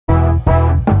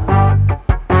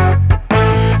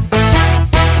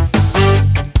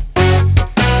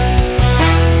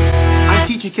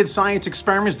kids science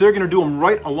experiments. They're gonna do them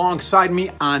right alongside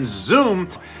me on Zoom.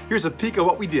 Here's a peek of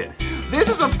what we did. This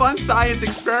is a fun science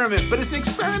experiment, but it's an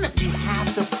experiment you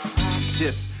have to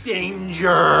practice.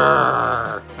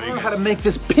 Danger! Learn how to make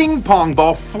this ping pong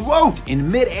ball float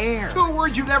in midair. Two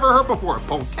words you've never heard before: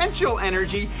 potential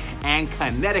energy and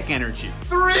kinetic energy.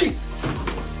 3!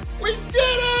 We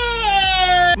did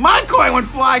it! My coin went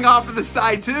flying off to the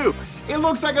side too. It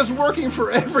looks like it's working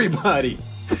for everybody.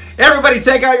 Everybody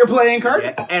take out your playing card.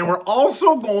 Yeah. And we're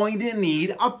also going to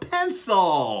need a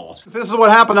pencil. This is what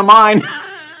happened to mine.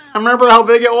 Remember how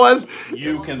big it was?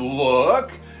 You can look,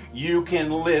 you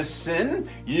can listen,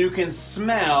 you can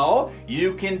smell,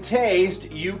 you can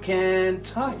taste, you can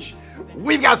touch.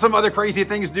 We've got some other crazy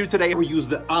things to do today. We use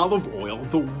the olive oil,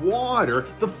 the water,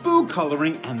 the food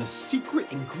coloring, and the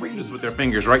secret ingredients with their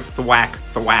fingers, right? Thwack,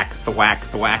 thwack, thwack,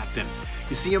 thwack.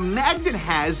 You see, a magnet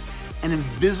has an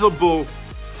invisible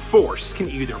force. It can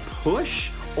either push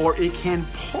or it can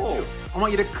pull. I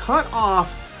want you to cut off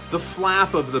the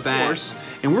flap of the bag,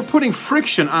 and we're putting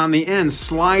friction on the end,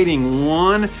 sliding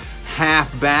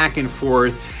 1/2 back and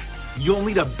forth. You'll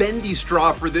need a bendy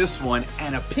straw for this one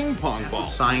and a ping pong ball.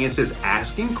 Science is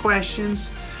asking questions,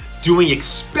 doing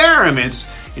experiments,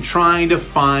 and trying to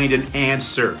find an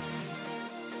answer.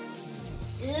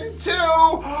 Into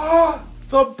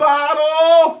the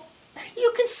bottle.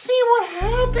 You can see what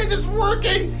happens. It's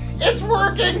working. It's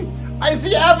working. I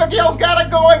see Abigail's got it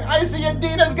going. I see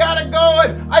Adina's got it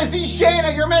going. I see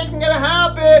Shayna, you're making it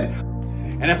happen.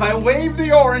 And if I wave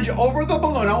the orange over the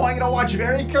balloon, I want you to watch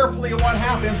very carefully what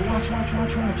happens. Watch, watch,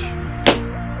 watch, watch.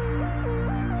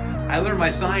 I learned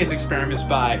my science experiments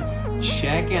by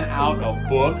checking out a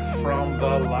book from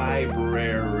the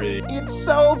library. It's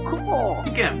so cool.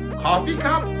 Again, coffee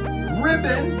cup,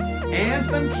 ribbon, and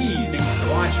some keys.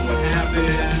 Watch what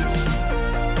happens.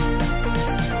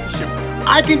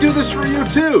 I can do this for you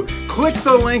too. Click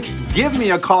the link, give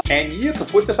me a call, and you can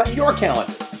put this on your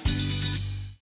calendar.